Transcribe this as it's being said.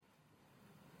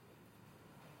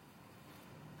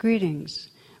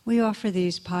Greetings. We offer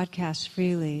these podcasts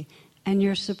freely, and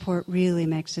your support really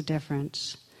makes a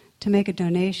difference. To make a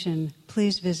donation,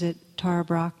 please visit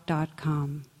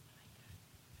tarabrach.com.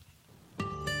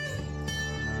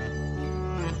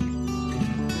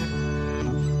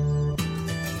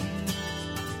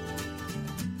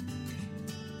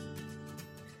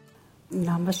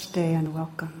 Namaste and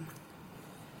welcome.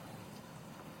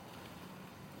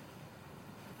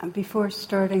 Before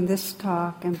starting this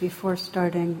talk and before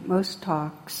starting most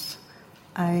talks,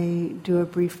 I do a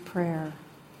brief prayer.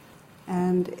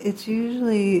 And it's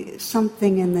usually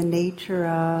something in the nature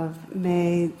of,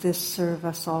 may this serve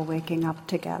us all waking up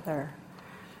together.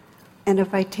 And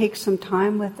if I take some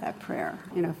time with that prayer,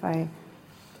 if I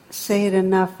say it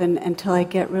enough until I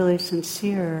get really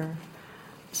sincere,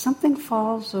 something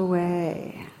falls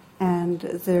away. And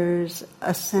there's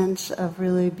a sense of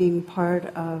really being part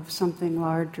of something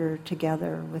larger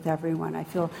together with everyone. I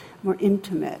feel more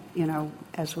intimate,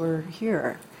 as we're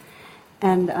here.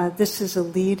 And this is a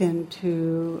lead-in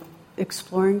to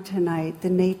exploring tonight the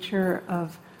nature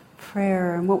of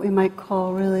prayer and what we might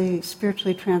call really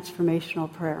spiritually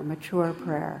transformational prayer, mature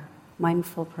prayer,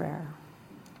 mindful prayer.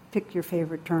 Pick your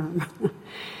favorite term.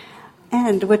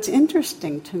 And what's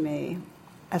interesting to me,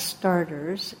 as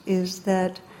starters, is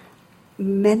that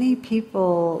many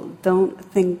people don't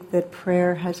think that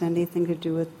prayer has anything to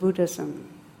do with Buddhism.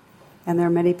 And there are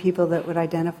many people that would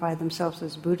identify themselves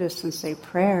as Buddhists and say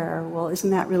prayer, well, isn't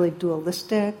that really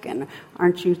dualistic? And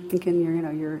aren't you thinking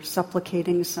you're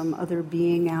supplicating some other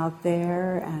being out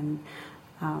there? And,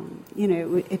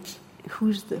 it's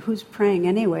who's praying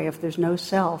anyway if there's no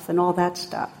self and all that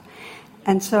stuff.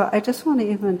 And so I just want to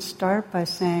even start by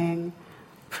saying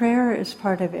prayer is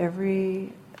part of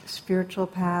every spiritual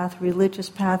path, religious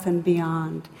path, and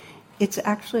beyond. It's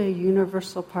actually a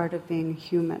universal part of being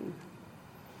human.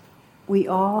 We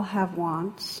all have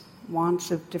wants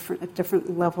of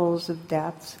different levels of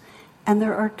depths, and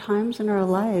there are times in our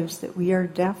lives that we are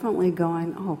definitely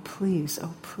going, oh please,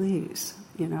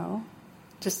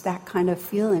 just that kind of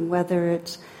feeling, whether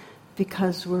it's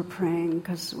because we're praying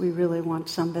because we really want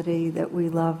somebody that we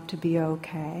love to be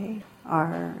okay,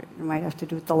 or it might have to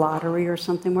do with the lottery or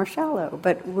something more shallow,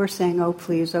 but we're saying, oh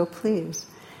please, oh please.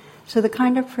 So the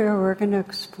kind of prayer we're going to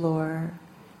explore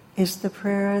is the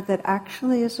prayer that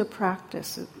actually is a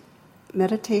practice.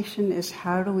 Meditation is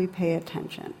how do we pay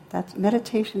attention.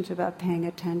 Meditation's about paying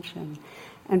attention.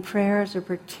 And prayer is a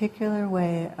particular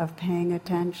way of paying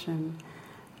attention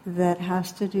that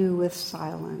has to do with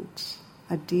silence,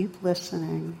 a deep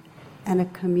listening, and a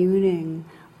communing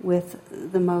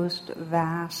with the most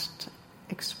vast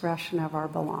expression of our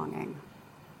belonging.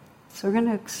 So we're going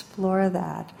to explore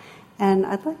that. And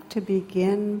I'd like to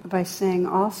begin by saying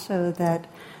also that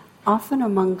often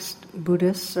amongst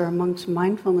Buddhists or amongst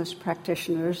mindfulness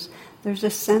practitioners, there's a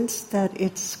sense that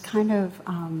it's kind of,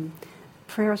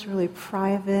 prayer is really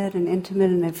private and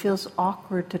intimate and it feels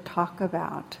awkward to talk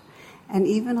about. And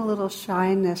even a little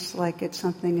shyness, like it's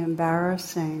something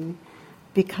embarrassing,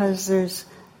 because there's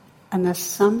an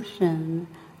assumption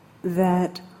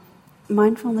that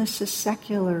mindfulness is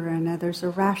secular and there's a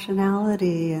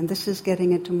rationality, and this is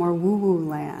getting into more woo-woo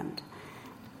land.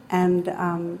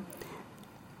 And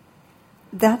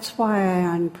that's why I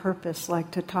on purpose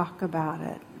like to talk about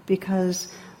it,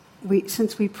 because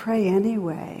since we pray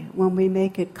anyway, when we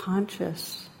make it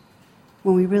conscious,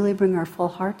 when we really bring our full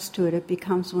hearts to it, it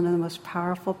becomes one of the most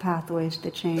powerful pathways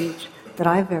to change that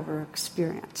I've ever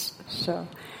experienced. So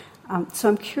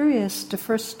I'm curious to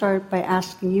first start by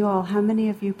asking you all, how many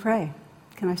of you pray?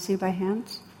 Can I see by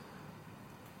hands?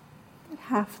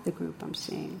 Half the group I'm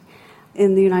seeing.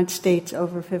 In the United States,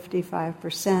 over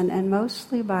 55%, and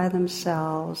mostly by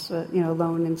themselves,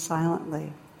 alone and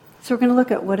silently. So we're going to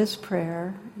look at what is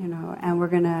prayer, and we're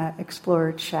going to explore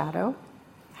its shadow,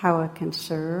 how it can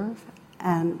serve,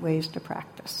 and ways to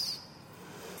practice.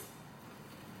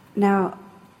 Now,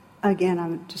 again,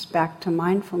 I'm just back to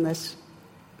mindfulness.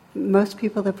 Most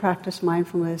people that practice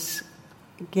mindfulness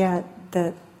get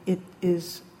that it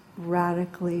is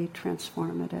radically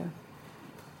transformative.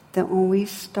 That when we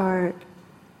start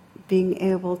being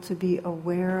able to be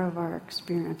aware of our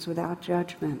experience without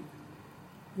judgment,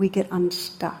 we get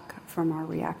unstuck from our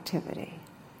reactivity.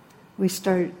 We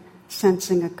start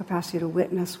sensing a capacity to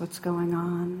witness what's going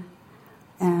on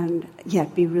and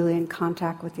yet be really in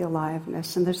contact with the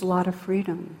aliveness. And there's a lot of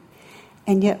freedom.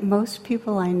 And yet most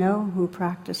people I know who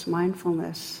practice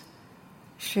mindfulness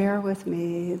share with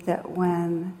me that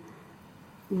when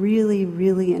really,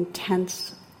 really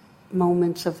intense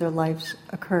moments of their lives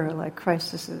occur, like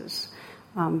crises,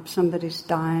 somebody's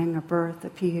dying, a birth, a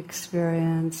peak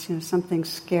experience, something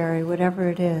scary, whatever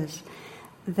it is,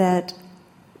 that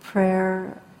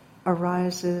prayer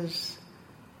arises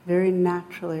very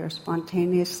naturally or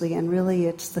spontaneously, and really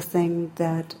it's the thing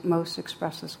that most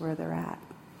expresses where they're at.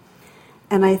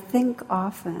 And I think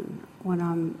often when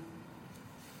I'm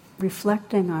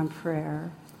reflecting on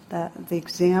prayer, that the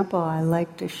example I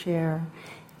like to share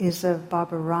is of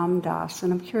Baba Ram Dass.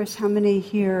 And I'm curious how many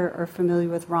here are familiar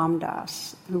with Ram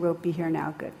Dass, who wrote Be Here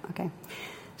Now? Good, okay.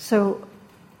 So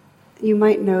you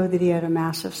might know that he had a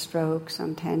massive stroke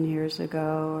some 10 years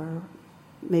ago, or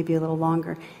maybe a little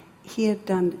longer. He had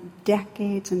done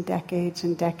decades and decades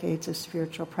and decades of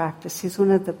spiritual practice. He's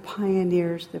one of the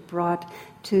pioneers that brought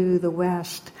to the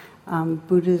West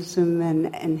Buddhism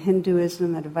and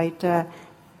Hinduism, Advaita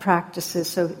practices.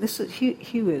 So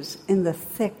he was in the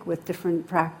thick with different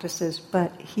practices,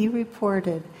 but he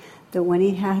reported that when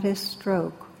he had his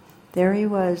stroke, there he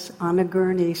was on a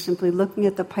gurney, simply looking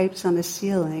at the pipes on the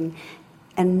ceiling,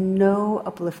 and no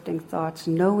uplifting thoughts,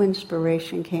 no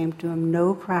inspiration came to him,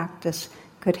 no practice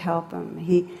could help him.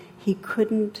 He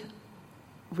couldn't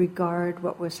regard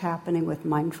what was happening with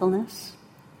mindfulness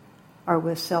or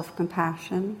with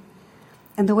self-compassion.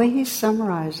 And the way he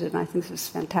summarized it, and I think this is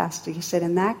fantastic, he said,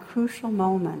 in that crucial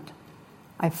moment,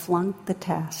 I flunked the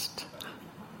test.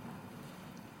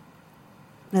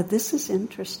 Now this is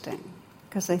interesting,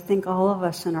 because I think all of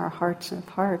us in our hearts of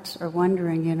hearts are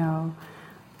wondering,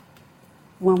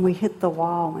 when we hit the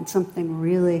wall, when something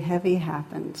really heavy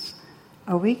happens,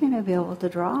 are we going to be able to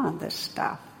draw on this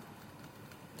stuff?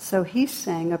 So he's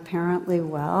saying apparently,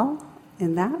 well,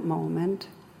 in that moment,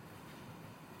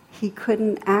 he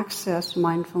couldn't access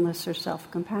mindfulness or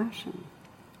self-compassion.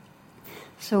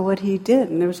 So what he did,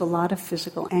 and there was a lot of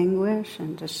physical anguish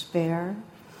and despair,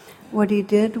 what he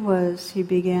did was he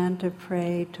began to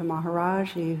pray to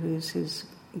Maharaji, who's his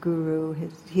guru,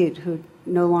 who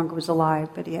no longer was alive,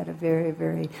 but he had a very,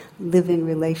 very living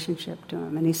relationship to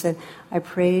him. And he said, I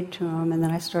prayed to him, and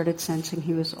then I started sensing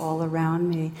he was all around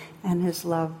me, and his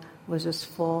love was as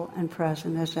full and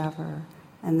present as ever.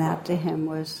 And that to him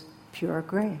was pure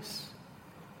grace.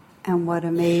 And what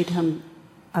made him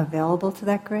available to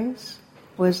that grace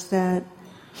was that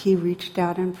he reached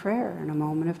out in prayer in a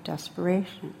moment of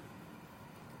desperation.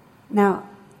 Now,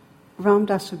 Ram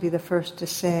Dass would be the first to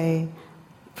say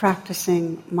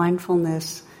practicing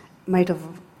mindfulness might have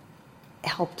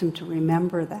helped him to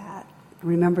remember that,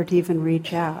 remember to even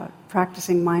reach out.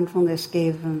 Practicing mindfulness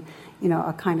gave him,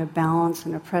 a kind of balance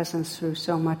and a presence through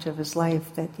so much of his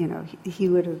life that, he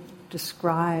would have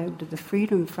described the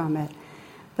freedom from it.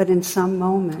 But in some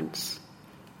moments,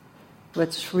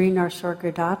 what Sri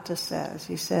Nisargadatta says,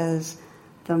 he says,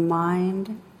 the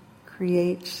mind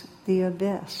creates the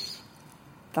abyss,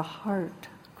 the heart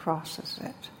crosses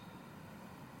it.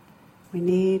 We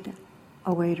need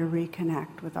a way to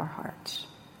reconnect with our hearts.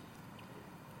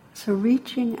 So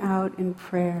reaching out in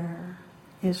prayer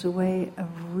is a way of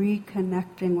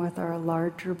reconnecting with our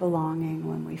larger belonging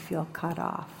when we feel cut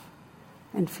off.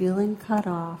 And feeling cut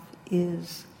off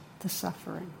is the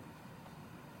suffering.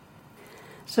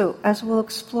 So as we'll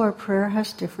explore, prayer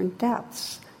has different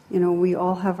depths. We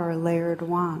all have our layered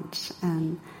wants.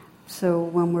 And so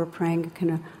when we're praying, it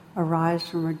can arise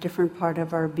from a different part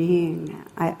of our being.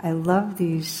 I love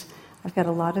these. I've got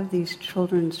a lot of these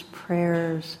children's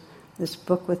prayers, this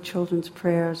book with children's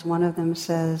prayers. One of them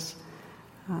says,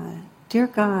 Dear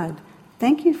God,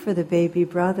 thank you for the baby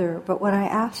brother, but what I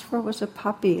asked for was a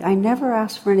puppy. I never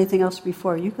asked for anything else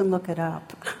before. You can look it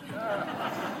up.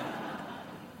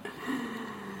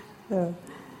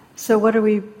 So what are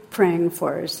we praying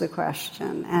for is the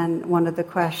question, and one of the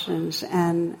questions.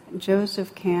 And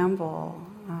Joseph Campbell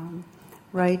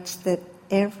writes that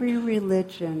every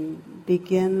religion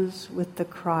begins with the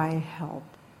cry, help.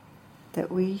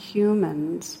 That we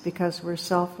humans, because we're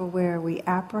self-aware, we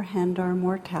apprehend our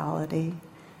mortality,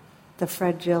 the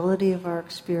fragility of our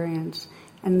experience,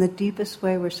 and the deepest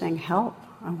way we're saying, help.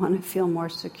 I want to feel more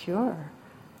secure.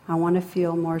 I want to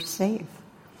feel more safe.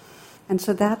 And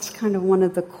so that's kind of one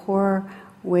of the core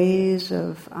ways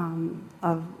of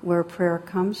where prayer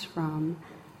comes from,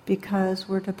 because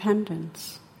we're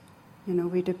dependents.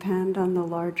 We depend on the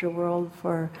larger world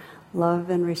for love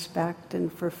and respect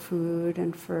and for food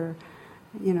and for,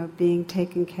 being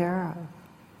taken care of.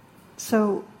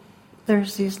 So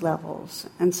there's these levels,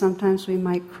 and sometimes we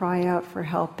might cry out for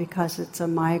help because it's a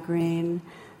migraine,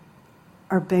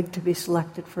 or beg to be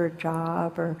selected for a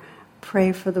job, or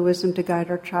pray for the wisdom to guide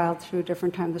our child through a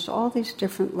different time. There's all these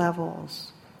different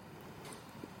levels.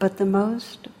 But the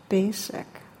most basic,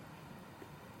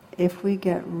 if we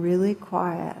get really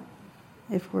quiet,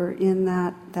 if we're in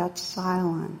that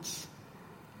silence,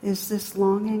 is this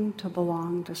longing to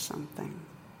belong to something.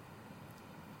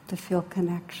 to feel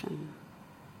connection.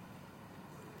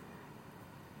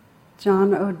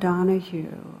 John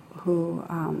O'Donohue, who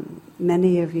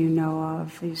many of you know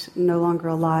of, he's no longer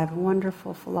alive, a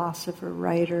wonderful philosopher,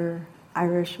 writer,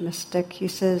 Irish mystic. He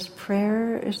says,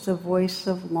 prayer is the voice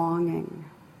of longing.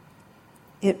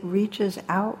 It reaches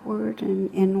outward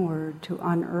and inward to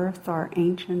unearth our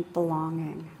ancient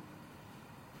belonging.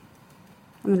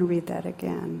 I'm going to read that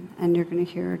again, and you're going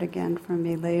to hear it again from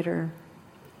me later.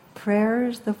 Prayer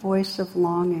is the voice of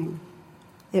longing.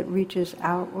 It reaches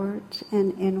outwards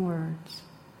and inwards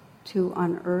to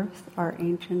unearth our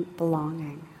ancient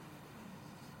belonging.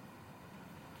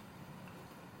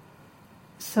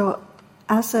 So,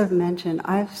 as I've mentioned,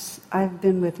 I've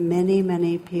been with many,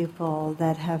 many people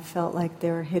that have felt like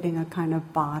they're hitting a kind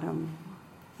of bottom,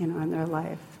 in their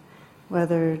life,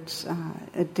 whether it's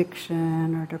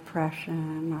addiction or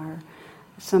depression or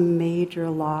some major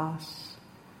loss.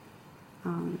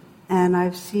 And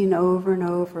I've seen over and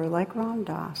over, like Ram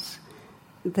Dass,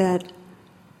 that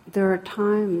there are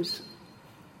times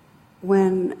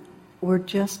when we're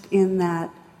just in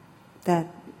that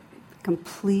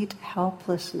complete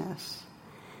helplessness.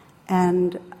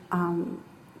 And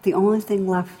the only thing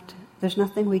left, there's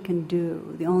nothing we can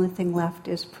do. The only thing left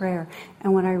is prayer.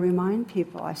 And when I remind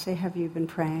people, I say, have you been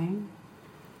praying?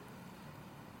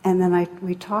 And then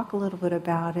we talk a little bit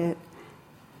about it.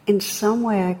 In some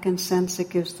way I can sense it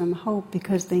gives them hope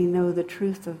because they know the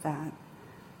truth of that.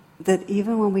 That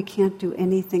even when we can't do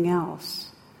anything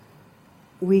else,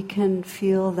 we can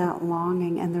feel that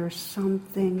longing and there's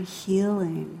something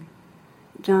healing.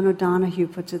 John O'Donohue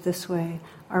puts it this way,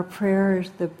 our prayer is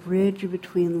the bridge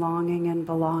between longing and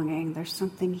belonging. There's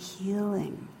something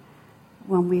healing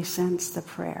when we sense the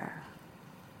prayer.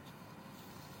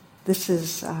 This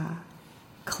is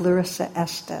Clarissa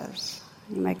Estes.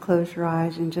 You might close your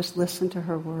eyes and just listen to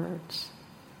her words.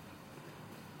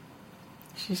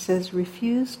 She says,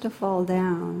 refuse to fall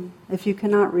down. If you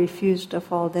cannot refuse to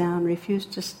fall down, refuse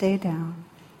to stay down.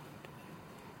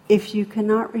 If you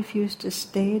cannot refuse to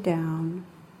stay down,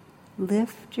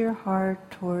 lift your heart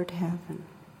toward heaven.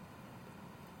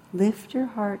 Lift your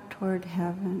heart toward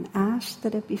heaven. Ask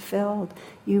that it be filled.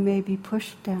 You may be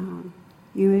pushed down.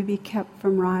 You may be kept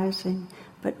from rising,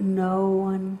 but no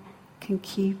one can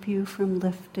keep you from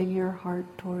lifting your heart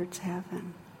towards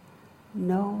heaven.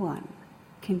 No one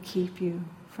can keep you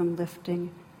from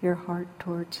lifting your heart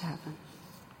towards heaven.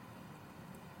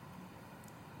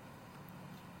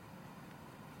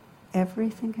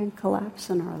 Everything can collapse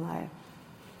in our life,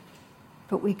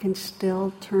 but we can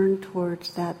still turn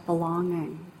towards that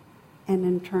belonging, and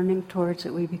in turning towards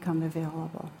it we become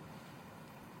available.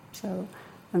 So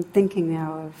I'm thinking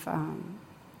now of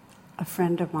a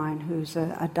friend of mine who's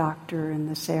a doctor in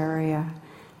this area,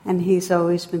 and he's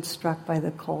always been struck by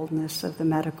the coldness of the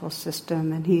medical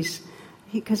system, and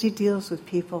because he deals with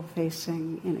people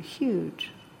facing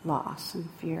huge loss and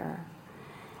fear.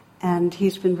 And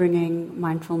he's been bringing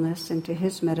mindfulness into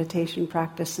his meditation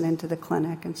practice and into the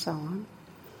clinic and so on,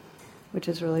 which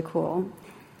is really cool.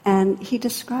 And he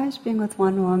describes being with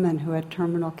one woman who had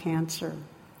terminal cancer.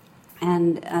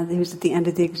 And he was at the end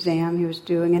of the exam he was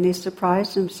doing, and he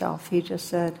surprised himself. He just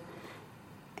said,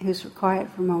 he was quiet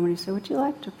for a moment, he said, would you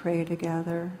like to pray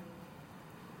together?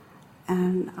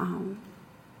 And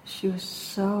she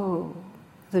was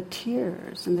the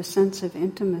tears and the sense of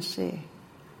intimacy,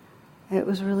 it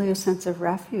was really a sense of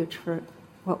refuge for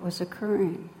what was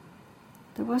occurring.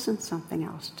 There wasn't something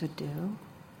else to do.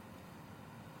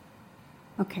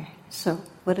 Okay, so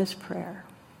what is prayer?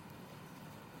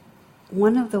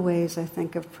 One of the ways I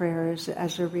think of prayer is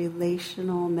as a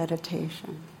relational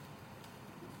meditation,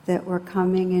 that we're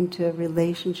coming into a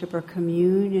relationship or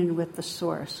communion with the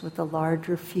source, with the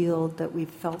larger field that we've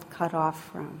felt cut off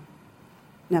from.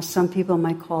 Now, some people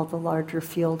might call the larger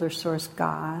field or source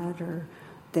God, or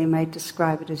they might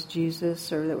describe it as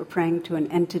Jesus, or that we're praying to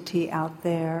an entity out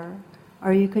there.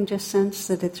 Or you can just sense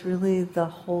that it's really the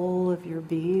whole of your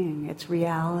being. It's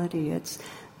reality. It's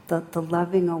the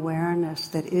loving awareness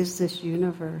that is this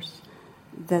universe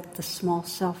that the small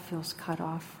self feels cut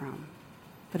off from.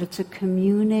 But it's a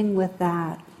communing with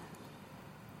that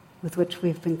with which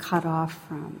we've been cut off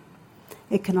from.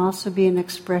 It can also be an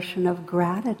expression of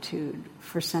gratitude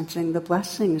for sensing the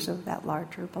blessings of that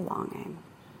larger belonging.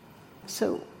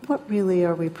 So what really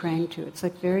are we praying to? It's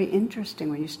like very interesting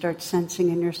when you start sensing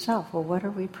in yourself, well, what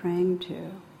are we praying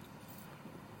to?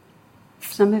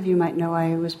 Some of you might know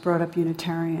I was brought up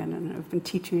Unitarian, and I've been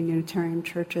teaching in Unitarian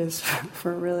churches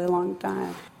for a really long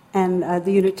time. And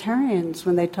the Unitarians,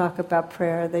 when they talk about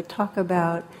prayer, they talk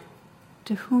about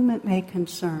to whom it may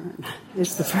concern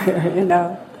is the prayer,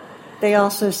 They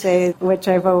also say, which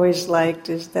I've always liked,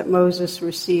 is that Moses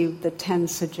received the 10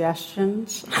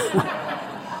 suggestions.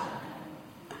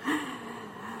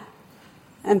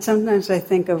 And sometimes when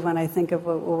I think of,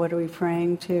 well, what are we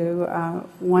praying to?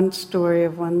 One story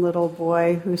of one little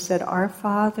boy who said, "Our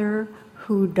Father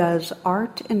who does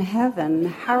art in heaven,"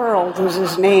 Harold was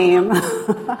his name.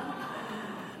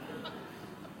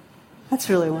 That's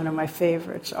really one of my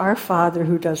favorites. Our Father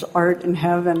who does art in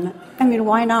heaven. I mean,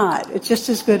 why not? It's just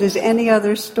as good as any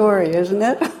other story, isn't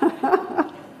it?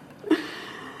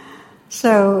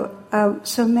 So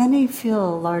many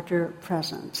feel a larger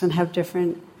presence and have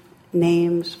different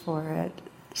names for it.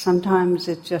 Sometimes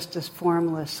it's just a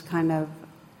formless kind of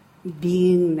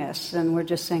beingness, and we're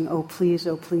just saying, oh please,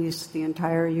 to the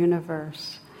entire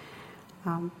universe.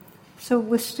 So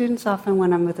with students, often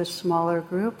when I'm with a smaller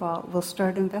group, we'll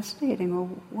start investigating, well,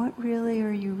 what really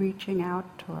are you reaching out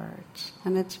towards?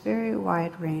 And it's very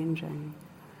wide-ranging.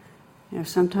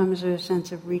 Sometimes there's a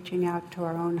sense of reaching out to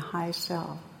our own high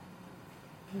self.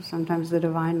 Sometimes the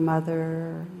Divine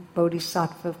Mother,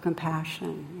 Bodhisattva of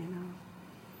compassion,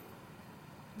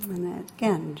 And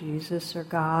again, Jesus or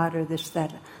God or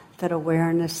that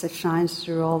awareness that shines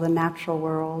through all the natural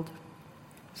world.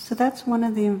 So that's one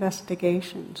of the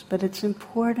investigations. But it's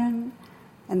important,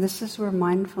 and this is where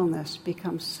mindfulness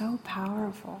becomes so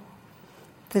powerful,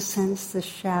 to sense the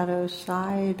shadow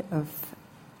side of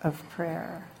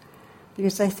prayer.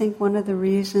 Because I think one of the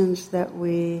reasons that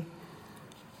we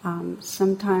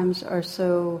sometimes are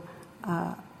so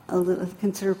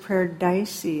consider prayer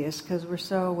dicey is because we're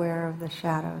so aware of the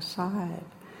shadow side.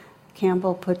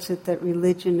 Campbell puts it that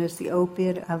religion is the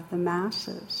opiate of the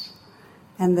masses,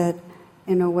 and that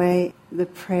in a way the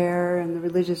prayer and the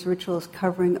religious ritual is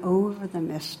covering over the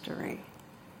mystery.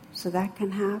 So that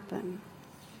can happen.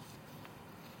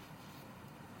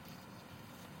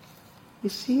 You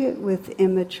see it with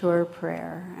immature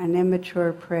prayer, and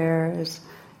immature prayer is,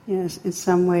 in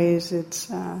some ways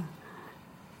it's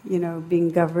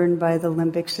being governed by the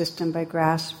limbic system, by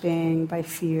grasping, by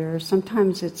fear.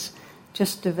 Sometimes it's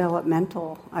just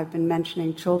developmental. I've been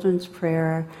mentioning children's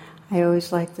prayer. I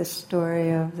always like the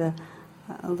story of a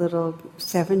little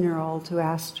 7-year-old who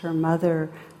asked her mother,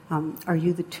 "Are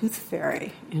you the tooth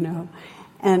fairy?"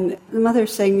 And the mother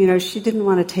saying, she didn't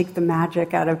want to take the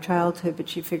magic out of childhood, but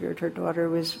she figured her daughter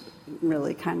was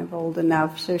really kind of old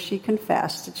enough, so she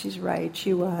confessed that she's right,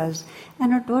 she was.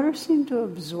 And her daughter seemed to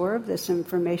absorb this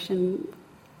information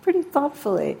pretty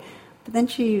thoughtfully. But then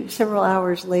several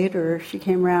hours later, she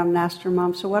came around and asked her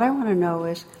mom, "So what I want to know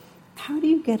is, how do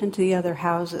you get into the other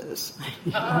houses?"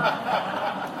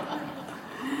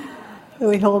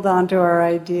 We hold on to our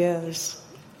ideas.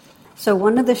 So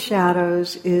one of the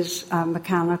shadows is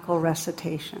mechanical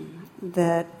recitation,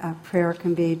 that prayer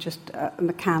can be just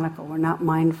mechanical. We're not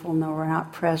mindful, no, we're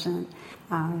not present.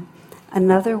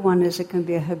 Another one is it can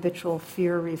be a habitual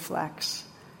fear reflex,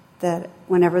 that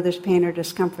whenever there's pain or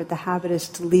discomfort, the habit is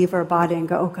to leave our body and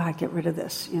go, "Oh God, get rid of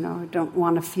this. Don't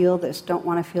want to feel this, don't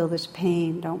want to feel this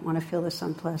pain, don't want to feel this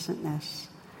unpleasantness."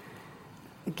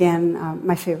 Again,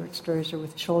 my favorite stories are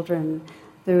with children.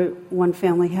 One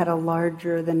family had a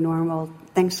larger than normal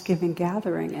Thanksgiving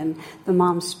gathering, and the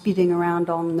mom's speeding around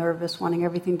all nervous, wanting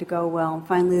everything to go well. And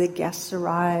finally the guests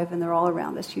arrive, and they're all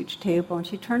around this huge table, and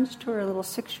she turns to her little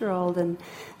 6-year-old and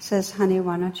says, "Honey,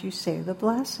 why don't you say the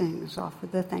blessings, offer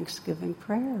the Thanksgiving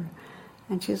prayer?"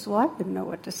 And she says, "Well, I didn't know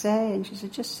what to say." And she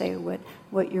said, "Just say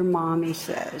what your mommy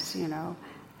says,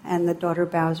 And the daughter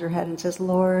bows her head and says,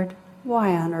 "Lord,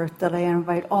 why on earth did I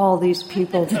invite all these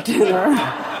people to dinner?"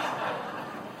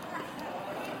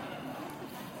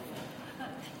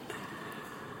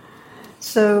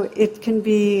 So it can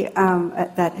be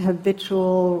that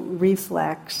habitual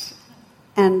reflex.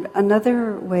 And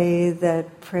another way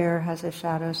that prayer has a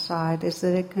shadow side is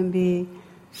that it can be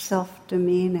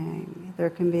self-demeaning. There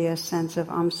can be a sense of,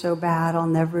 "I'm so bad, I'll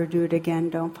never do it again,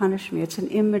 don't punish me." It's an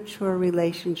immature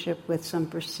relationship with some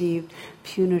perceived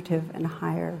punitive and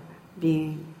higher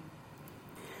being.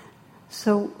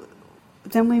 So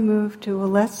then we move to, well,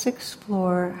 let's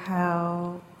explore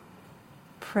how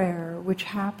prayer, which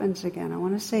happens again. I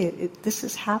want to say this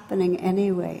is happening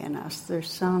anyway in us. There's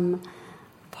some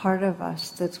part of us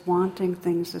that's wanting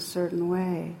things a certain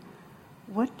way.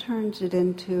 What turns it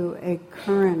into a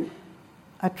current,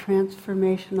 a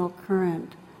transformational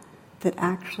current that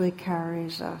actually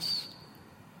carries us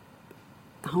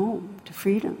home, to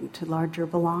freedom, to larger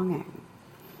belonging?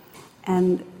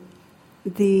 And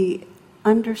the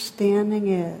understanding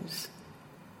is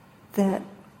that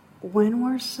when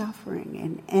we're suffering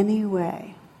in any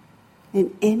way,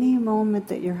 in any moment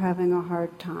that you're having a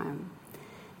hard time,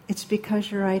 it's because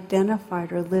you're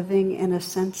identified or living in a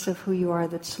sense of who you are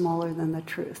that's smaller than the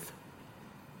truth.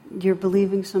 You're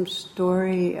believing some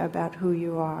story about who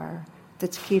you are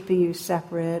that's keeping you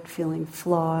separate, feeling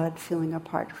flawed, feeling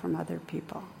apart from other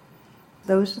people.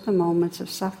 Those are the moments of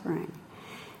suffering.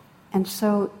 And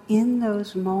so in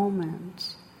those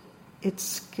moments, it's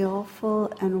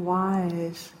skillful and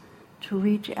wise to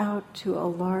reach out to a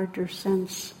larger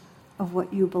sense of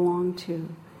what you belong to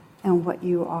and what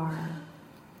you are.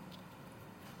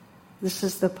 This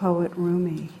is the poet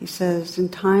Rumi. He says, in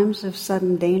times of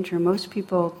sudden danger, most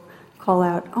people call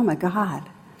out, "Oh my God,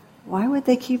 why would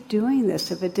they keep doing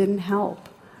this if it didn't help?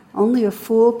 Only a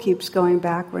fool keeps going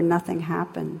back where nothing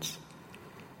happens."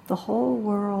 The whole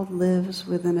world lives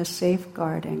within a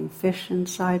safeguarding, fish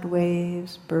inside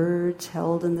waves, birds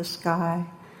held in the sky.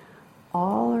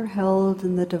 All are held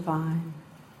in the divine.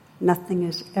 Nothing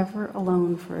is ever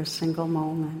alone for a single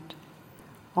moment.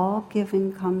 All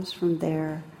giving comes from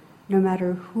there. No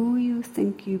matter who you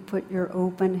think you put your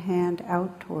open hand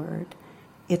out toward,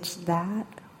 it's that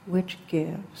which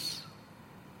gives.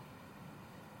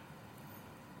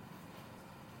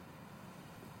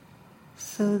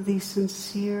 So these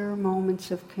sincere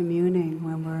moments of communing,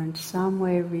 when we're in some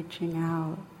way reaching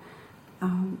out,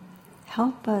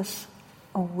 help us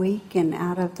awaken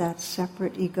out of that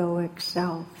separate egoic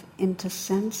self into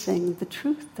sensing the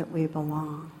truth that we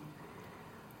belong.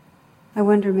 I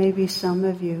wonder, maybe some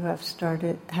of you have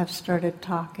started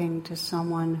talking to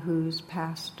someone who's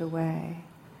passed away.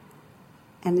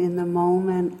 And in the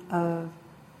moment of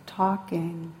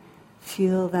talking,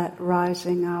 feel that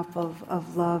rising up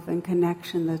of love and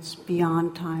connection that's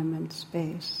beyond time and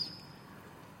space.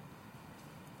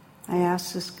 I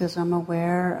ask this because I'm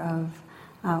aware of,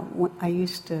 I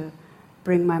used to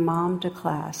bring my mom to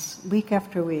class week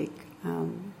after week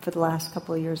for the last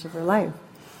couple of years of her life.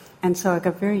 And so I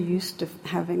got very used to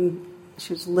having,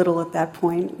 she was little at that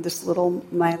point,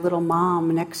 my little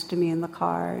mom next to me in the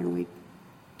car, and we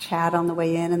chat on the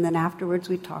way in, and then afterwards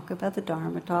we talk about the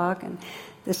Dharma talk and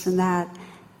this and that.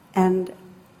 And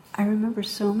I remember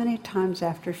so many times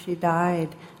after she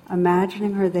died,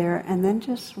 imagining her there and then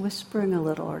just whispering a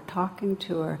little or talking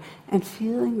to her and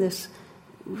feeling this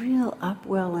real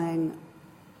upwelling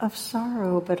of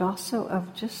sorrow, but also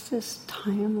of just this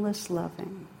timeless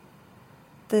loving.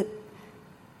 That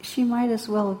she might as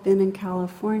well have been in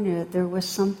California. There was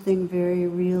something very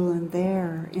real in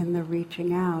there in the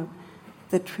reaching out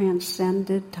that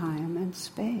transcended time and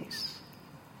space.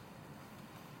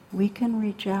 We can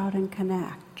reach out and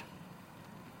connect.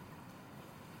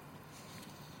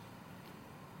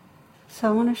 So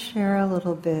I want to share a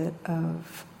little bit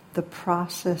of the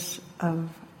process of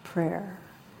prayer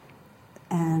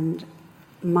and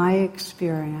my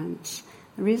experience.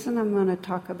 The reason I'm going to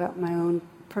talk about my own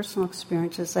personal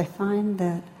experiences, I find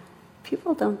that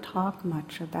people don't talk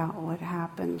much about what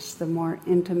happens, the more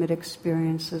intimate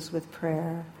experiences with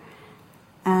prayer.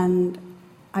 And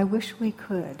I wish we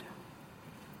could.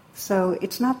 So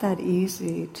it's not that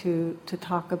easy to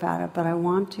talk about it, but I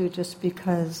want to, just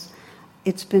because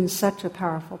it's been such a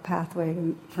powerful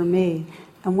pathway for me.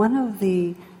 And one of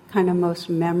the kind of most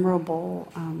memorable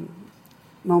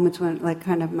moments when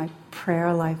kind of my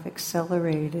prayer life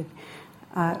accelerated,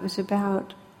 it was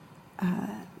about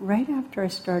right after I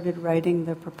started writing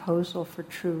the proposal for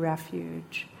True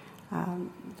Refuge,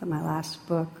 my last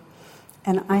book.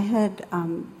 And I had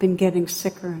been getting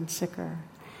sicker and sicker.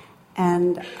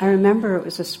 And I remember it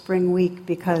was a spring week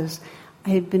because I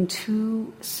had been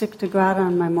too sick to go out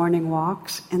on my morning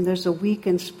walks. And there's a week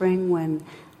in spring when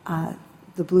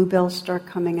the bluebells start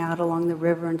coming out along the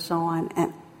river and so on.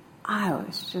 And I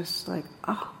was just like,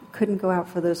 couldn't go out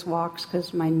for those walks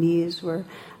because my knees were,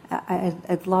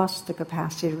 I'd lost the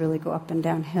capacity to really go up and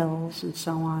down hills and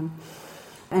so on.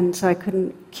 And so I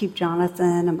couldn't keep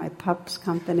Jonathan and my pups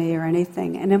company or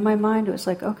anything. And in my mind it was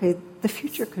like, okay, the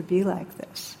future could be like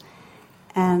this.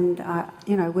 And,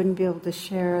 I wouldn't be able to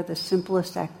share the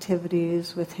simplest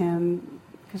activities with him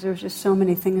because there was just so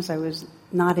many things I was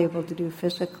not able to do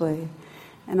physically.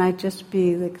 And I'd just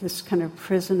be like this kind of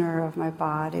prisoner of my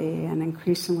body and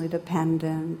increasingly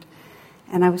dependent.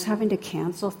 And I was having to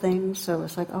cancel things, so it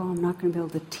was like, I'm not going to be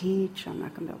able to teach, I'm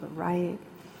not going to be able to write.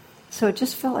 So it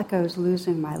just felt like I was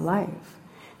losing my life.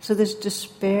 So this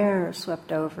despair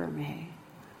swept over me.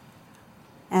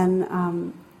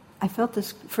 And I felt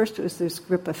this, first it was this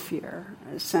grip of fear,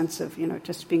 a sense of,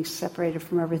 just being separated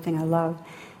from everything I loved.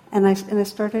 And I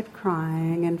started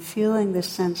crying and feeling this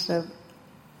sense of,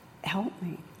 help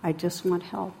me, I just want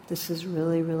help. This is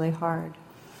really, really hard.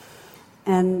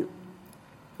 And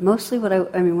mostly what I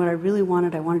really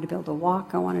wanted to be able to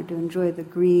walk. I wanted to enjoy the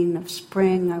green of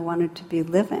spring. I wanted to be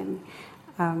living.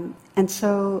 And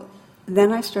so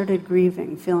then I started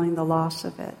grieving, feeling the loss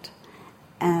of it.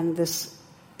 And this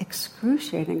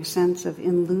excruciating sense of,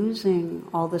 in losing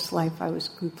all this life, I was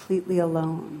completely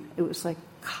alone. It was like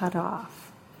cut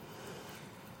off.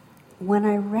 When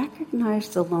I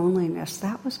recognized the loneliness,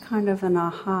 that was kind of an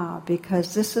aha,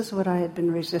 because this is what I had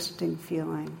been resisting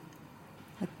feeling.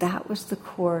 Like that was the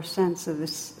core sense of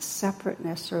this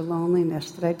separateness or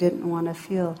loneliness that I didn't want to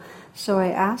feel. So I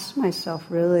asked myself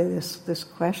really this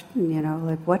question,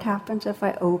 like what happens if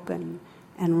I open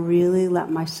and really let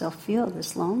myself feel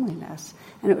this loneliness?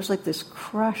 And it was like this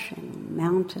crushing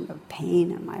mountain of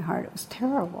pain in my heart. It was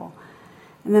terrible.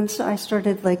 And then so I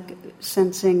started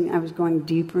sensing I was going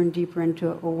deeper and deeper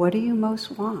into it. Well, what do you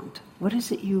most want? What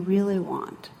is it you really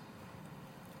want?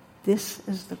 This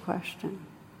is the question.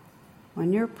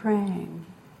 When you're praying,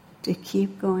 to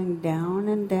keep going down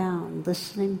and down,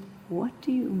 listening, what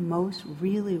do you most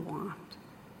really want?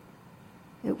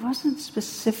 It wasn't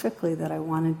specifically that I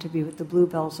wanted to be with the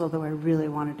bluebells, although I really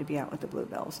wanted to be out with the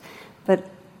bluebells. But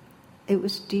it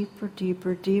was deeper,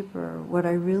 deeper, deeper. What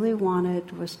I really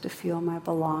wanted was to feel my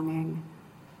belonging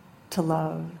to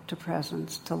love, to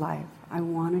presence, to life. I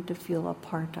wanted to feel a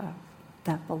part of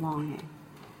that belonging.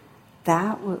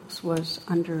 That was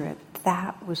under it.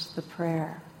 That was the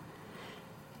prayer.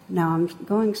 Now I'm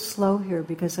going slow here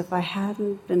because if I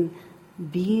hadn't been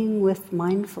being with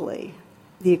mindfully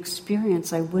the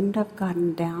experience, I wouldn't have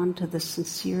gotten down to the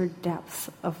sincere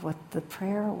depth of what the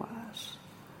prayer was.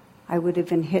 I would have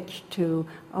been hitched to,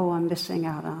 I'm missing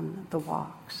out on the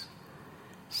walks.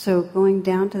 So going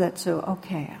down to that,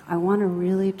 okay, I want to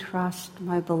really trust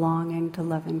my belonging to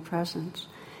loving presence.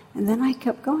 And then I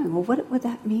kept going, well, what would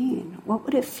that mean? What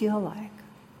would it feel like?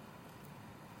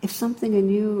 If something in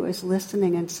you is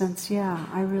listening and says, yeah,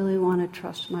 I really want to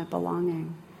trust my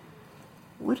belonging,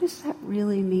 what does that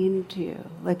really mean to you?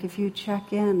 Like if you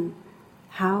check in,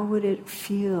 how would it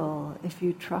feel if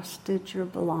you trusted your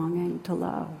belonging to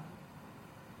love?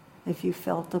 If you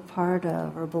felt a part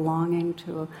of or belonging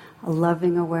to a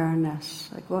loving awareness,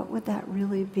 what would that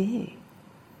really be?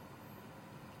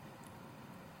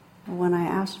 When I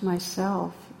asked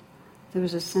myself, there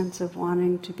was a sense of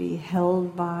wanting to be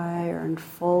held by or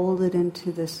enfolded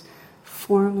into this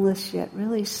formless yet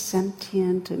really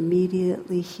sentient,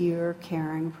 immediately here,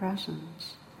 caring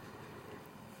presence.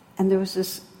 And there was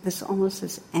this almost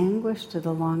this anguish to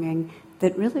the longing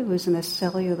that really was in a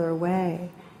cellular way.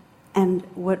 And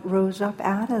what rose up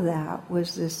out of that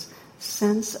was this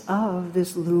sense of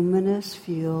this luminous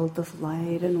field of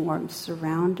light and warmth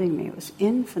surrounding me. It was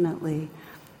infinitely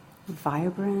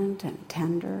vibrant and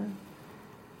tender.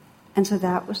 And so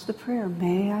that was the prayer.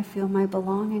 May I feel my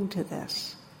belonging to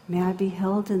this. May I be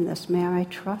held in this. May I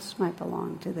trust my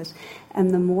belonging to this.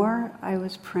 And the more I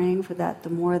was praying for that, the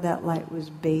more that light was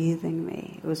bathing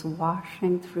me. It was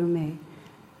washing through me.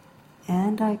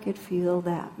 And I could feel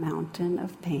that mountain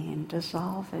of pain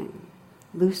dissolving,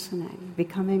 loosening,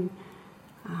 becoming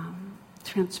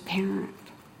transparent.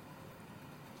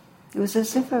 It was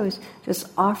as if I was just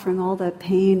offering all that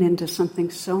pain into something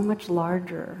so much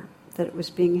larger that it was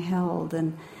being held.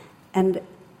 And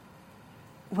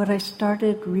what I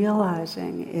started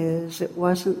realizing is it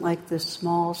wasn't like this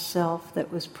small self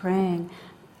that was praying.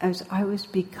 As I was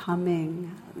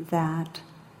becoming that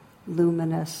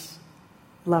luminous,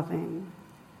 loving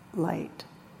light.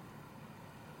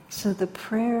 So the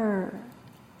prayer,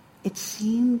 it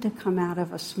seemed to come out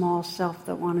of a small self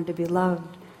that wanted to be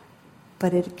loved,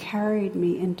 but it carried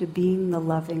me into being the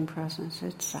loving presence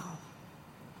itself.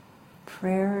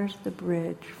 Prayer is the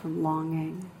bridge from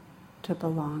longing to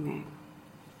belonging.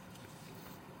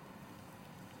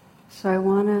 So I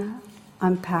want to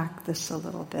unpack this a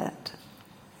little bit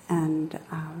and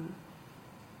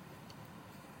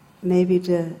maybe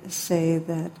to say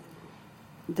that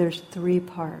there's 3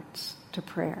 parts to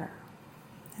prayer.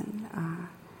 And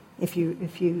if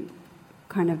you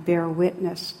kind of bear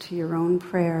witness to your own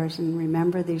prayers and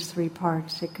remember these 3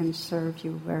 parts, it can serve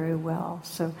you very well.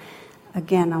 So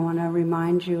again, I want to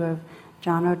remind you of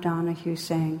John O'Donohue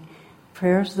saying,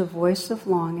 prayer is the voice of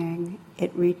longing.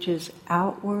 It reaches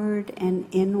outward and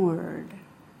inward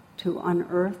to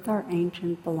unearth our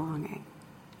ancient belonging.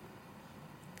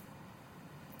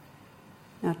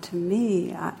 Now to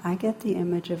me, I get the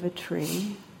image of a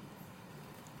tree,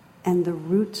 and the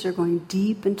roots are going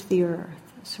deep into the earth.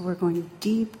 So we're going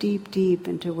deep, deep, deep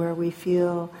into where we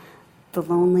feel the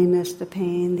loneliness, the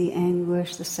pain, the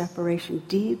anguish, the separation.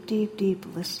 Deep, deep, deep,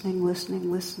 listening,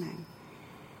 listening, listening.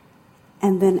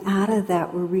 And then out of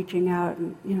that, we're reaching out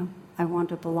and, I want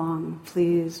to belong.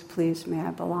 Please, please, may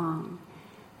I belong.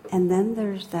 And then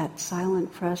there's that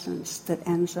silent presence that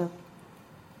ends up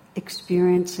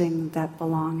experiencing that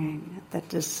belonging, that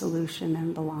dissolution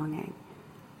and belonging.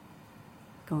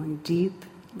 Going deep,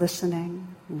 listening,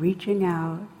 reaching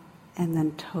out, and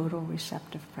then total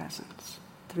receptive presence.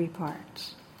 3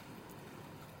 parts.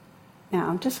 Now,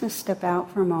 I'm just going to step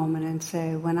out for a moment and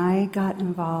say, when I got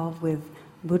involved with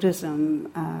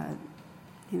Buddhism,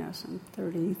 some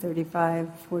 30, 35,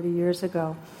 40 years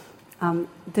ago,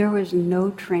 there was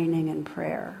no training in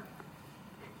prayer.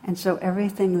 And so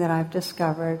everything that I've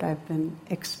discovered, I've been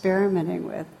experimenting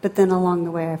with. But then along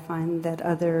the way, I find that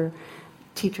other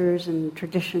teachers and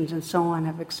traditions and so on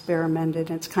have experimented.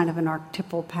 And it's kind of an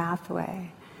archetypal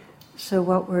pathway. So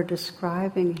what we're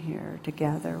describing here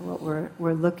together, what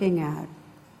we're looking at,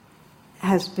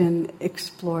 has been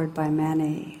explored by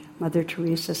many. Mother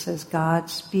Teresa says, God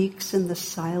speaks in the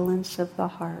silence of the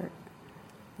heart.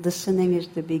 Listening is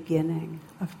the beginning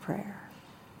of prayer.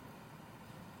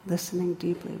 Listening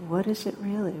deeply. What is it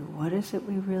really? What is it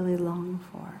we really long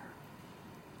for?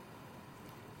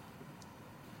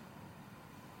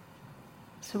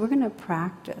 So we're going to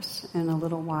practice in a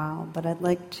little while, but I'd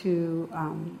like to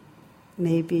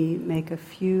maybe make a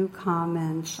few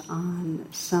comments on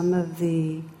some of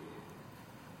the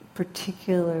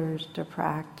particulars to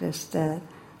practice that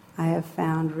I have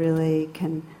found really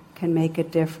can make a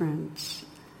difference.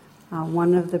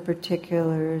 One of the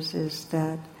particulars is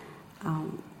that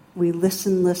we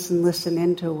listen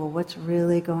into, well, what's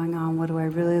really going on? What do I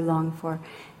really long for?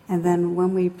 And then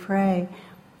when we pray,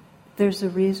 there's a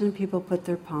reason people put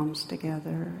their palms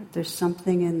together. There's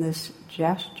something in this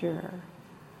gesture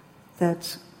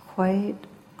that's quite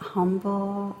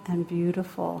humble and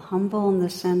beautiful. Humble in the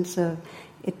sense of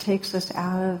it takes us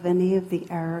out of any of the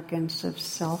arrogance of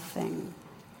selfing.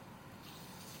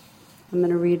 I'm going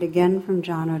to read again from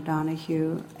John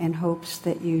O'Donohue in hopes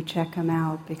that you check him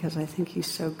out because I think he's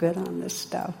so good on this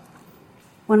stuff.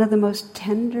 One of the most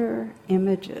tender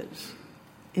images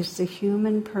is the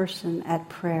human person at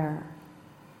prayer.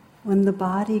 When the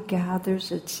body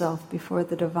gathers itself before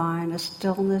the divine, a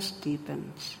stillness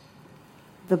deepens.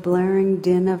 The blaring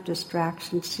din of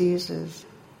distraction ceases,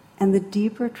 and the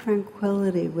deeper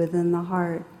tranquility within the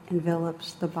heart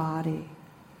envelops the body.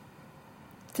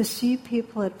 To see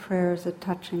people at prayer is a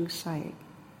touching sight.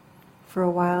 For a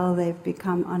while they've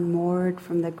become unmoored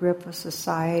from the grip of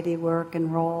society, work,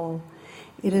 and role.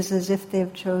 It is as if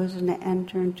they've chosen to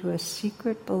enter into a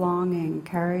secret belonging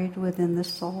carried within the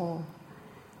soul.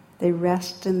 They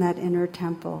rest in that inner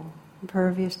temple,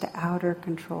 impervious to outer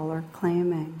control or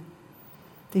claiming.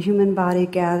 The human body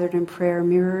gathered in prayer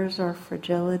mirrors our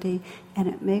fragility, and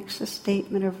it makes a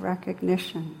statement of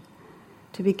recognition.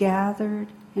 To be gathered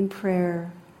in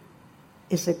prayer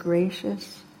is a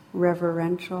gracious,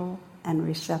 reverential, and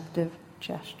receptive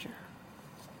gesture.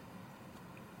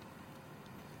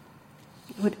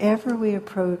 Whatever we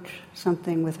approach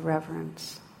something with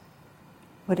reverence,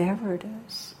 whatever it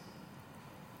is,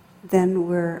 then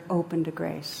we're open to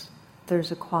grace.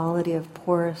 There's a quality of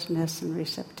porousness and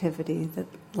receptivity that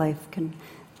life can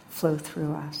flow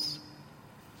through us.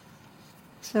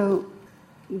 So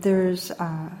there's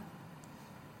a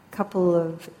couple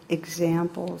of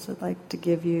examples I'd like to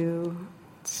give you.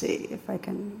 Let's see if I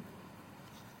can...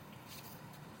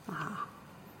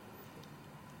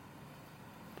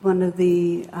 One of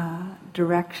the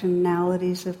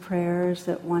directionalities of prayer is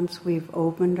that once we've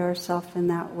opened ourselves in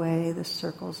that way, the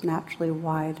circles naturally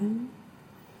widen.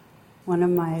 One of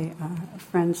my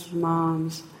friend's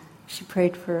moms, she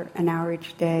prayed for an hour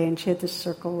each day, and she had this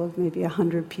circle of maybe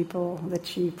 100 people that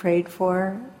she prayed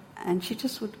for, and she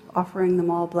just was offering them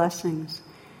all blessings.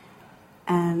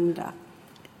 And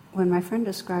when my friend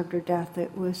described her death,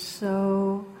 it was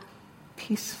so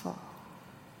peaceful,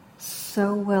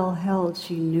 so well held.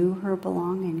 She knew her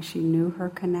belonging, she knew her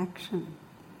connection.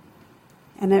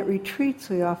 And at retreats,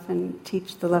 we often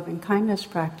teach the loving kindness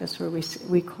practice, where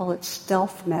we call it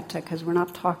stealth metta, because we're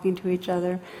not talking to each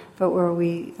other, but where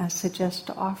we suggest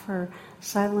to offer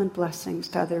silent blessings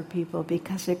to other people,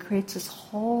 because it creates this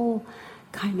whole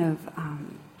kind of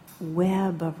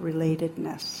web of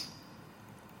relatedness.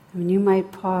 I mean, you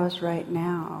might pause right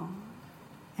now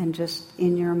and just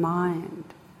in your mind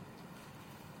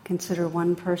consider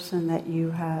one person that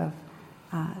you have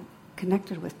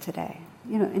connected with today.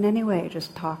 You know, in any way,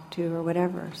 just talk to or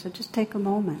whatever. So just take a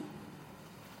moment.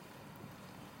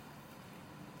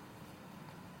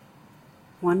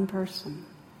 One person.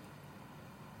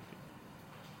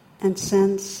 And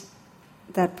sense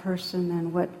that person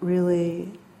and what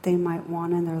really they might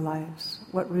want in their lives.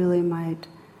 What really might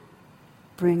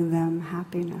bring them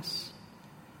happiness.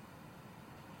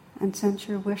 and sense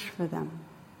your wish for them.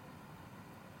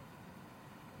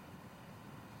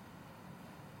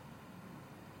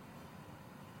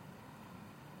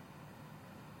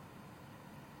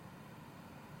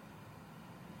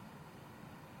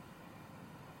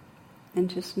 And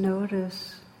just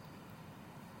notice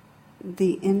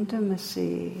the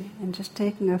intimacy and just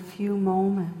taking a few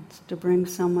moments to bring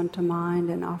someone to mind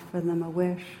and offer them a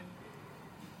wish.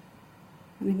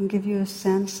 And it can give you a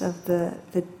sense of the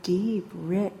deep,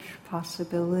 rich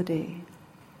possibility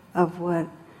of what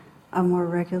a more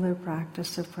regular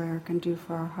practice of prayer can do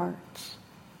for our hearts.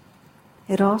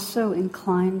 It also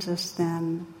inclines us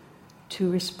then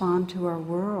to respond to our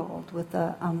world with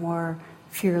a more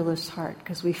fearless heart,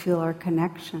 because we feel our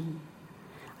connection.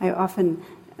 I often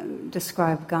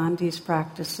describe Gandhi's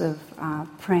practice of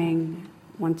praying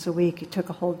once a week. He took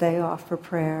a whole day off for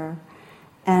prayer,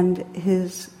 and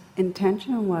his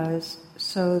intention was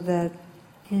so that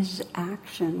his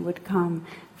action would come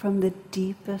from the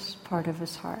deepest part of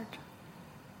his heart,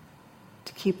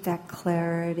 to keep that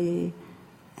clarity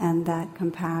and that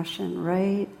compassion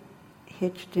right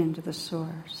hitched into the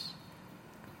source.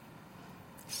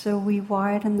 So we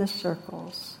widen the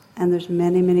circles, and there's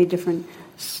many, many different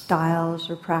styles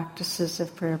or practices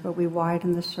of prayer, but we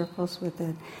widen the circles with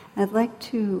it. And I'd like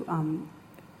to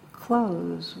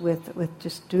close with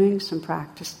just doing some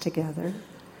practice together.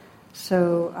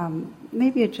 So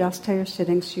maybe adjust how you're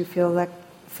sitting so you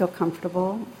feel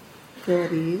comfortable, feel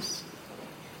at ease.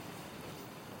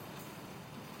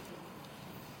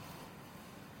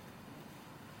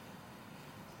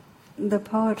 The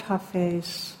poet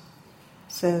Hafiz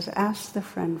says, ask the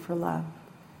friend for love.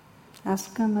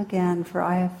 Ask him again, for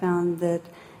I have found that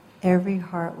every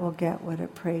heart will get what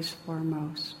it prays for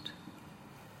most.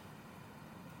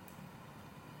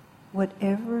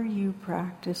 Whatever you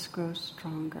practice grows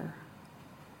stronger.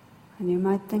 And you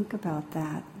might think about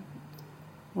that.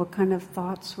 What kind of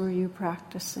thoughts were you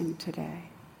practicing today?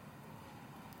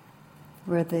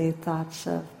 Were they thoughts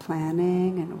of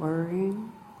planning and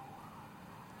worrying?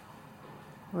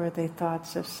 Were they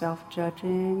thoughts of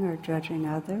self-judging or judging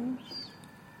others?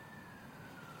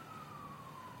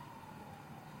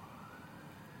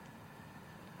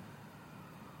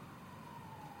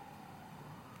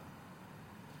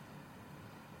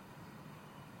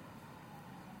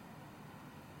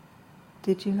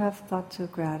 Did you have thoughts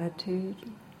of gratitude?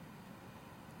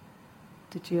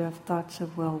 Did you have thoughts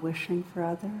of well-wishing for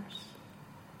others?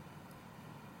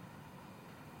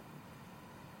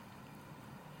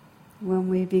 When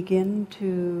we begin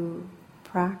to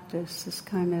practice this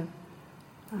kind of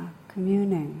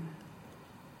communing,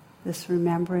 this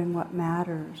remembering what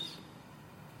matters,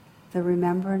 the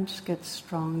remembrance gets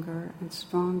stronger and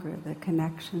stronger, the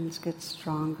connections get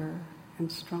stronger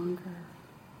and stronger.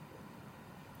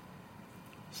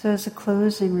 So as a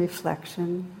closing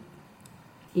reflection,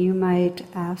 you might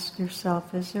ask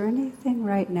yourself, is there anything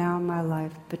right now in my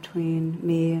life between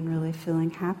me and really feeling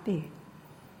happy,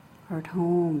 or at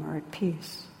home, or at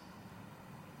peace?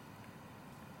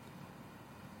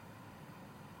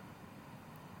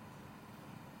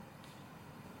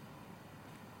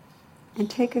 And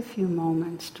take a few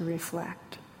moments to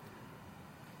reflect.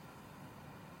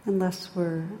 Unless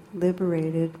we're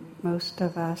liberated, most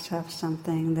of us have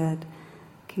something that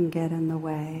can get in the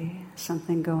way,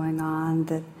 something going on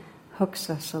that hooks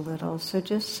us a little. So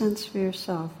just sense for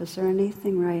yourself, is there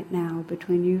anything right now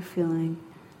between you feeling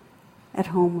at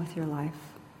home with your life?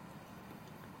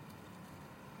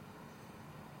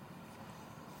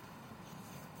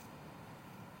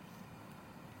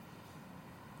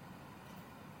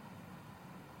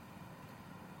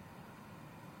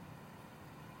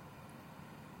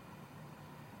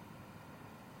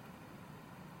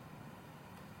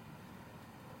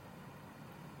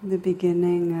 The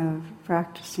beginning of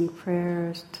practicing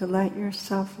prayer is to let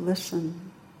yourself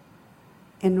listen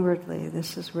inwardly.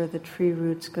 This is where the tree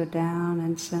roots go down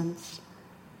and sense.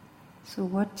 So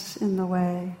what's in the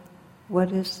way?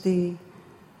 What is the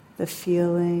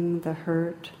feeling, the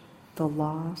hurt, the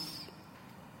loss,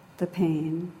 the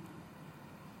pain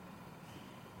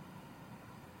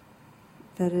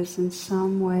that is in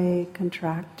some way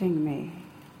contracting me,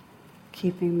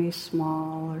 keeping me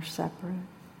small or separate?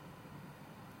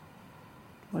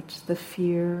 What's the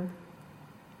fear,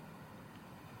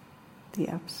 the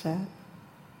upset?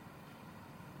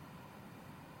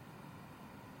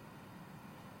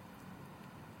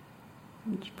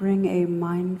 And bring a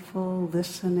mindful,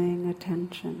 listening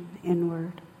attention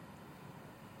inward.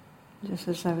 Just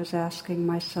as I was asking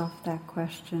myself that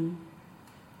question,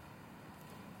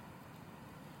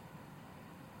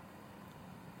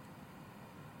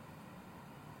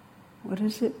 what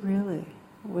is it really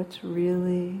What's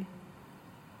really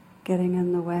getting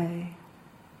in the way?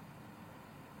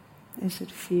 Is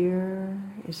it fear?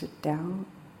 Is it doubt?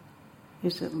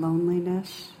 Is it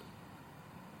loneliness?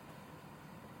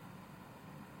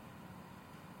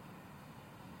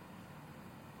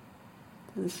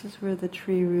 This is where the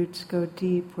tree roots go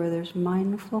deep, where there's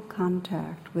mindful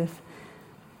contact with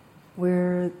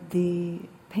where the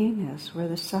pain is, where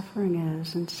the suffering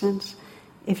is, and sense,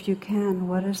 if you can,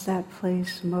 what does that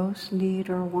place most need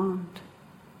or want?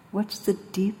 What's the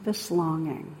deepest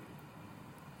longing?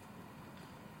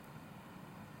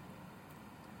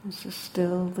 This is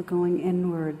still the going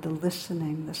inward, the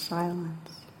listening, the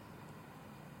silence.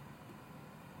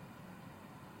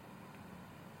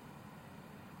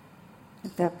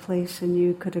 If that place in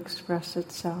you could express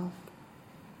itself,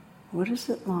 what is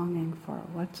it longing for?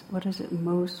 What does it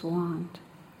most want?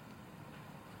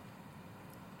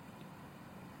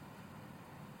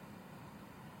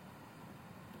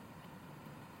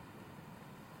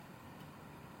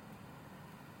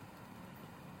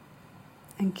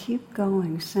 And keep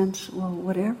going. Sense, well,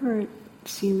 whatever it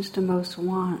seems to most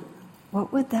want,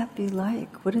 what would that be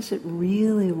like? What is it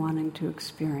really wanting to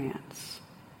experience?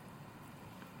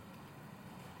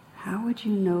 How would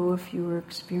you know if you were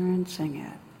experiencing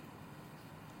it?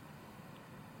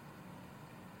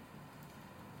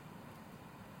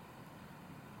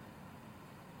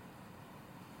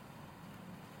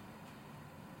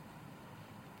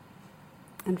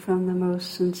 And from the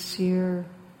most sincere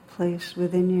place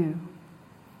within you,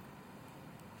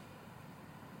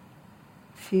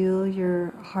 feel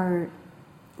your heart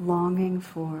longing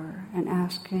for and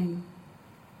asking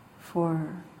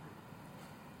for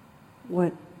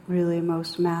what really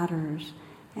most matters.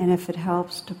 And if it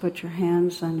helps to put your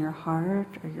hands on your heart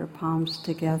or your palms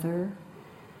together,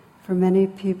 for many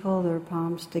people their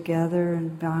palms together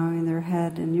and bowing their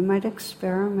head, and you might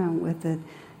experiment with it.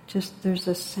 Just there's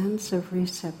a sense of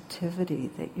receptivity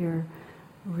that you're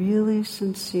really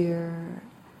sincere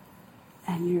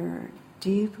and you're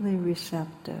deeply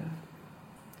receptive.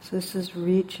 So this is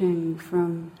reaching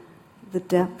from the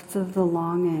depth of the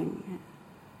longing,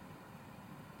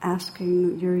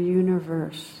 asking your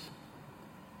universe.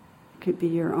 It could be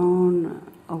your own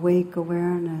awake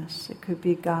awareness, it could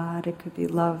be God, it could be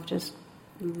love, just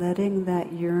letting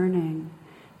that yearning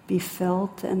be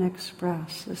felt and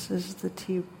expressed. This is the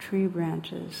tree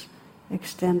branches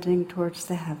extending towards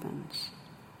the heavens.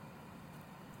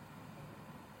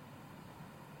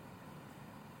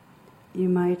 You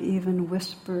might even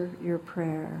whisper your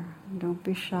prayer. Don't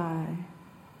be shy.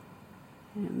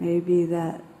 And it may be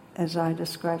that, as I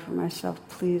describe for myself,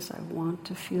 please, I want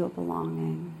to feel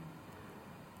belonging.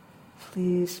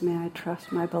 Please, may I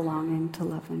trust my belonging to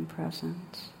loving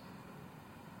presence.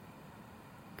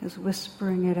 Because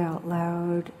whispering it out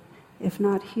loud, if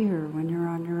not here, when you're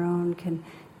on your own, can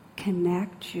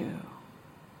connect you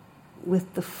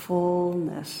with the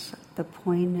fullness, the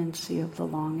poignancy of the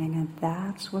longing, and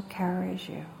that's what carries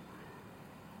you.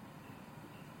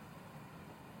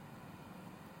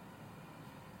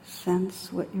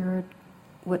 Sense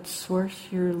what source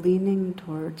you're leaning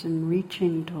towards and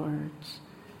reaching towards.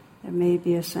 It may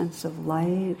be a sense of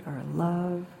light or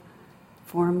love,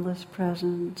 formless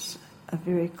presence, a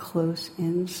very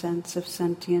close-in sense of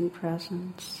sentient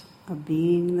presence, a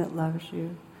being that loves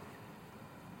you.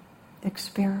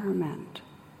 Experiment.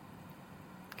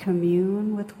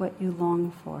 Commune with what you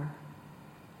long for.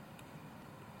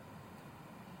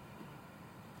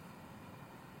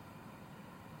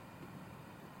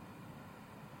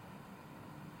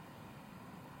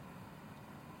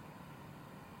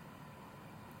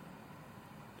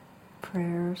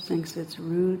 Prayer sinks its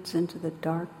roots into the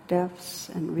dark depths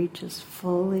and reaches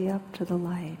fully up to the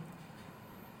light.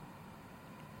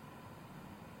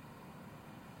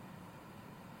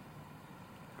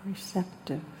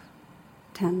 Receptive,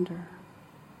 tender.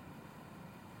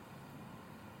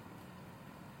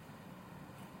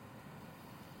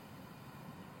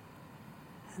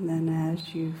 And then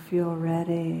as you feel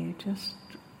ready, just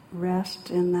rest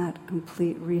in that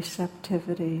complete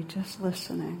receptivity, just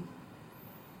listening.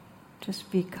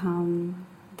 Just become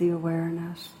the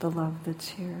awareness, the love that's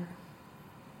here,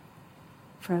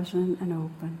 present and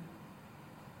open.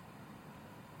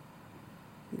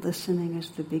 Listening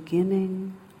is the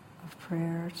beginning of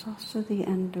prayer. It's also the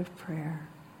end of prayer.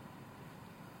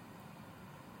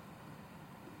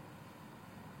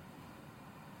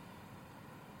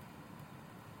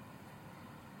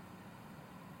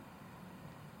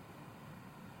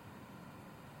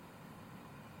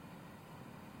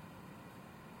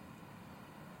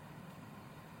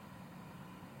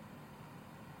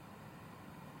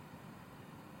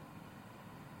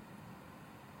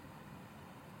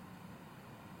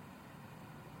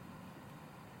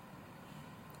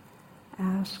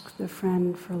 ask the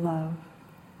friend for love.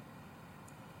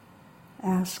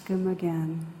 Ask him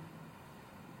again,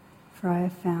 for I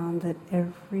have found that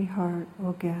every heart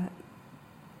will get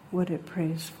what it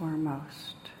prays for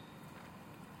most.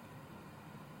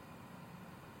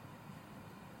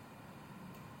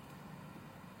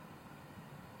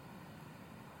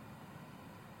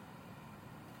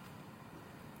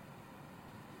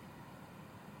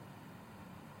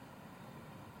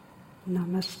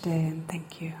 Namaste and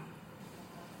thank you.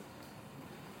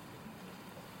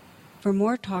 For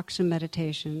more talks and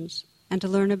meditations, and to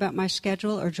learn about my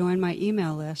schedule or join my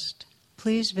email list,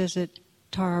 please visit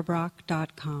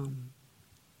tarabrach.com.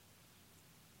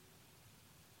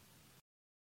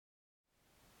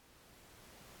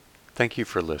 Thank you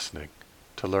for listening.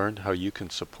 To learn how you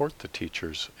can support the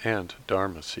teachers and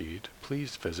Dharma Seed,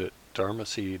 please visit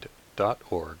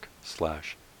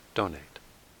dharmaseed.org/donate.